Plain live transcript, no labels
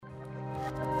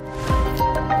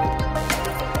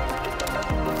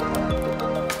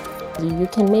You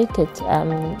can make it.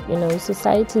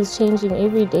 Society is changing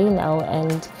every day now,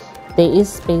 and there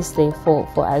is space there for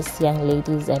us young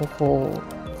ladies and for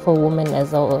women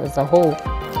as a whole.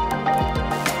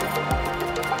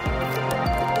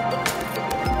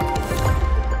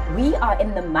 We are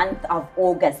in the month of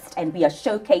August and we are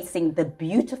showcasing the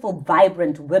beautiful,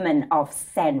 vibrant women of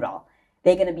SANRAL.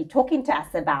 They're going to be talking to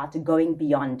us about going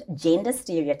beyond gender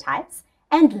stereotypes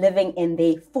and living in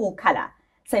their full color.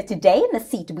 So today in the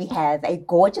seat we have a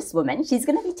gorgeous woman. She's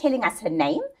going to be telling us her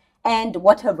name and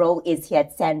what her role is here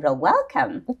at SANRAL.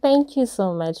 Welcome. Thank you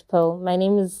so much, Pearl. My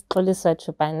name is Xoliswa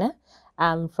Chubana.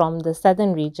 I'm from the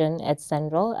southern region at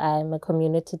SANRAL. I'm a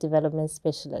community development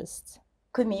specialist.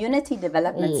 Community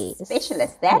development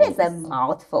specialist. That is a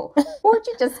mouthful. Would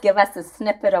you just give us a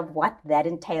snippet of what that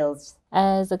entails?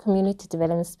 As a community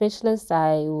development specialist,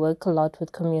 I work a lot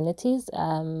with communities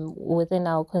within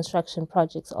our construction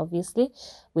projects. Obviously,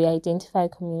 we identify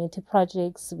community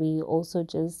projects. We also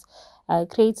just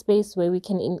create space where we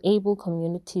can enable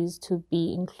communities to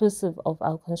be inclusive of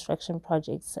our construction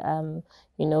projects.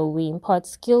 We impart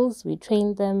skills, we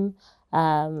train them.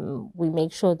 We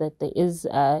make sure that there is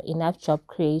enough job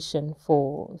creation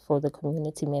for the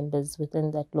community members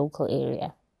within that local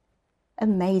area.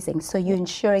 Amazing. So you're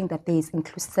ensuring that there's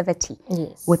inclusivity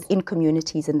within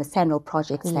communities in the SANRAL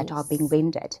projects that are being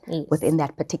rendered within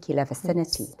that particular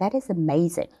vicinity. That is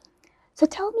amazing. So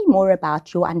tell me more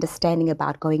about your understanding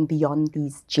about going beyond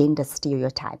these gender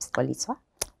stereotypes, Xoliswa.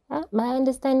 My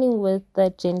understanding with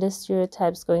the gender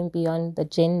stereotypes going beyond the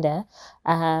gender,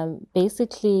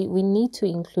 basically we need to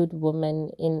include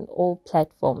women in all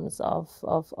platforms of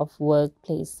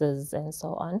workplaces and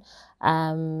so on.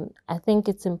 I think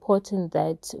it's important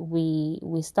that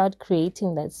we start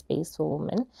creating that space for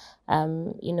women.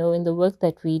 In the work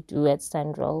that we do at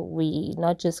SANRAL, we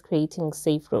not just creating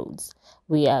safe roads.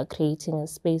 We are creating a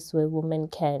space where women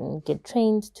can get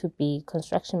trained to be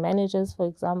construction managers, for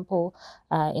example.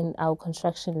 In our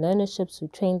construction learnerships, we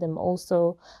train them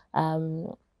also.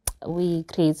 We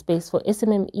create space for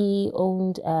SMME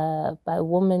owned by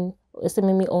women,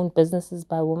 SMME owned businesses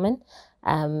by women.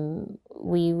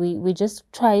 We just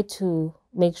try to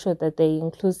make sure that they're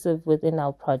inclusive within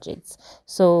our projects.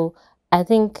 So I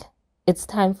think it's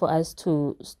time for us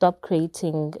to stop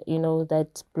creating,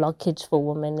 that blockage for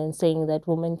women and saying that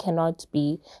women cannot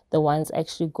be the ones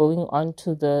actually going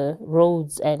onto the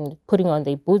roads and putting on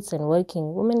their boots and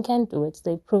working. Women can do it.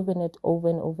 They've proven it over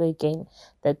and over again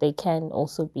that they can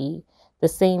also be the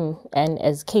same and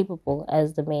as capable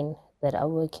as the men that are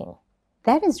working.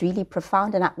 That is really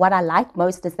profound. And what I like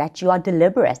most is that you are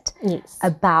deliberate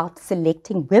about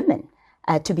selecting women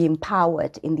to be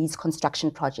empowered in these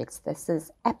construction projects. This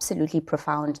is absolutely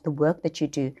profound, the work that you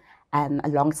do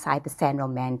alongside the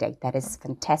SANRAL mandate. That is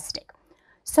fantastic.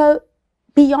 So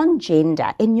beyond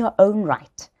gender, in your own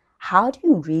right, how do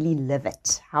you really live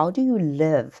it? How do you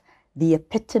live the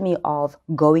epitome of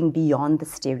going beyond the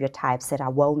stereotypes that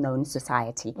are well known in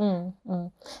society?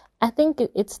 I think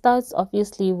it starts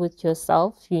obviously with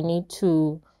yourself. You need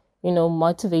to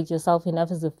motivate yourself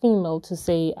enough as a female to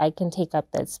say, I can take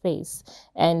up that space.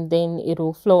 And then it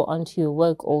will flow onto your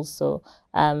work also.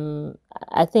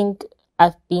 I think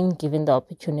I've been given the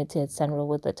opportunity at SANRAL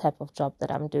with the type of job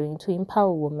that I'm doing to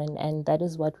empower women. And that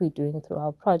is what we're doing through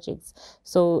our projects.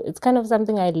 So it's kind of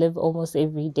something I live almost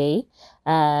every day.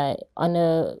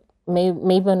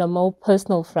 Maybe on a more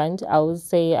personal front, I would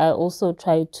say I also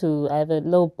try to, I have a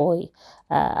little boy.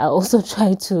 I also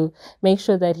try to make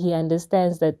sure that he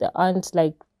understands that there aren't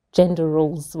like gender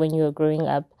roles when you're growing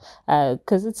up,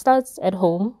 because it starts at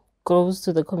home, grows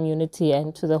to the community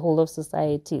and to the whole of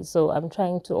society. So I'm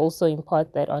trying to also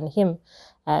impart that on him,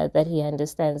 that he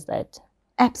understands that.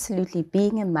 Absolutely.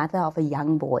 Being a mother of a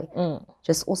young boy,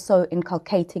 just also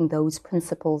inculcating those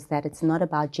principles that it's not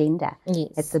about gender.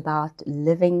 It's about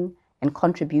living and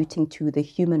contributing to the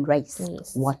human race,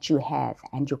 what you have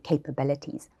and your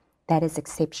capabilities. That is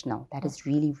exceptional. That is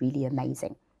really, really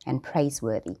amazing and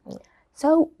praiseworthy.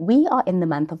 So we are in the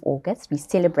month of August. We're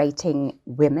celebrating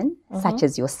women such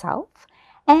as yourself.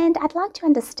 And I'd like to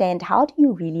understand, how do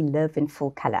you really live in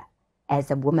full color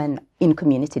as a woman in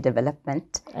community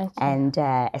development and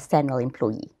a SANRAL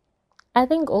employee? I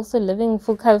think also living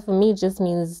full color for me just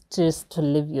means just to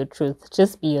live your truth,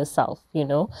 just be yourself,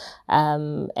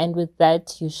 and with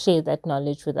that, you share that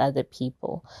knowledge with other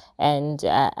people. And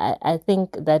I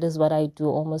think that is what I do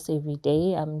almost every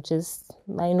day. I'm just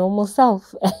my normal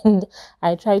self and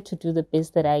I try to do the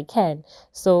best that I can.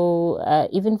 So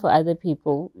even for other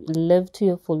people, live to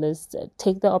your fullest,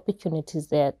 take the opportunities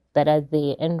that that are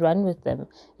there and run with them.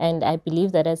 And I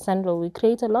believe that at SANRAL, we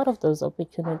create a lot of those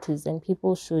opportunities, and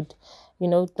people should,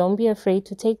 don't be afraid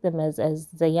to take them as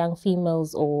the young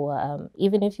females, or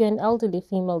even if you're an elderly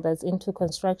female that's into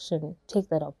construction, take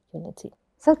that opportunity.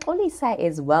 So Xoliswa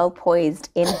is well poised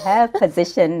in her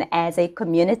position as a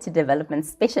community development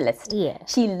specialist. Yeah.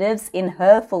 She lives in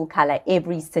her full color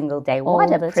every single day.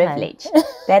 What a privilege.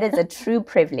 That is a true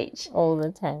privilege. All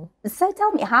the time. So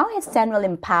tell me, how has SANRAL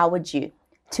empowered you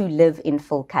to live in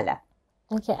full color?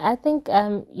 Okay, I think,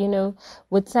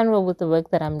 with SANRAL, with the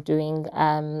work that I'm doing,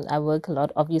 I work a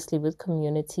lot, obviously, with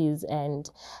communities, and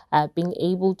being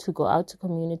able to go out to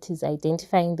communities,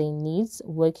 identifying their needs,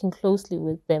 working closely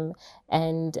with them,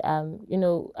 and,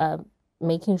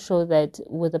 making sure that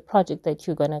with the project that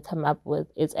you're going to come up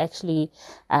with, it's actually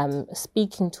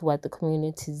speaking to what the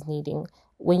community is needing.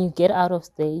 When you get out of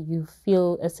there, you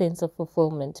feel a sense of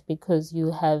fulfillment, because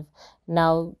you have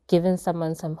now given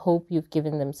someone some hope, you've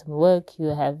given them some work, you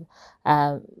have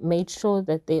made sure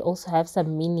that they also have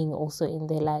some meaning also in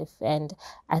their life. And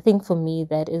I think for me,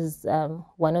 that is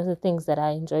one of the things that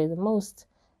I enjoy the most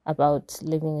about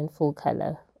living in full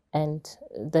color, and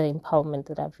the empowerment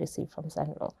that I've received from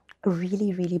SANRAL.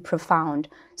 Really, really profound.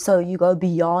 So you go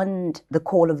beyond the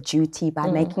call of duty by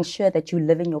making sure that you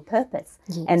live in your purpose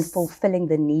and fulfilling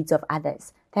the needs of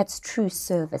others. That's true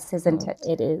service, isn't it?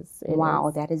 It is.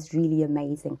 Wow, that is really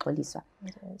amazing, Xoliswa.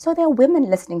 So there are women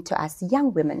listening to us,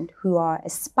 young women who are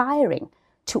aspiring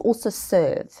to also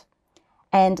serve,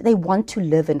 and they want to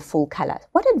live in full color.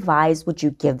 What advice would you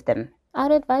give them?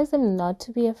 I'd advise them not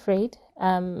to be afraid,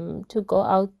 to go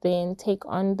out there and take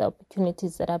on the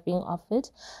opportunities that are being offered.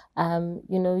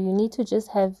 You need to just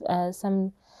have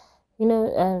some,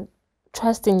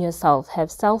 trust in yourself, have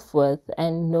self-worth,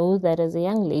 and know that as a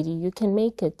young lady, you can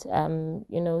make it.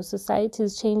 Society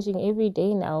is changing every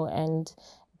day now, and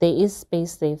there is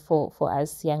space there for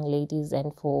us young ladies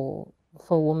and for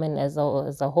women as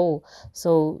a whole.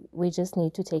 So we just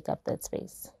need to take up that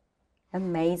space.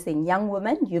 Amazing. Young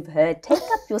woman, you've heard. Take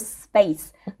up your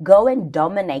space. Go and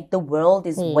dominate. The world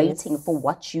is waiting for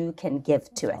what you can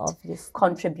give to it. Obviously.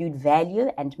 Contribute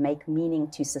value and make meaning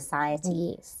to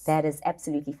society. Yes. That is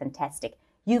absolutely fantastic.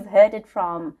 You've heard it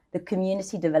from the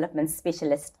community development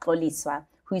specialist, Xoliswa,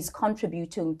 who is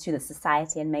contributing to the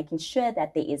society and making sure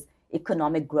that there is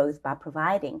economic growth by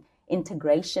providing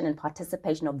integration and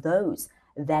participation of those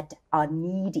that are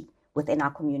needy within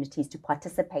our communities to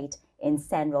participate in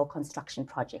SANRAL construction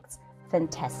projects.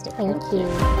 Fantastic. Thank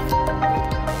you.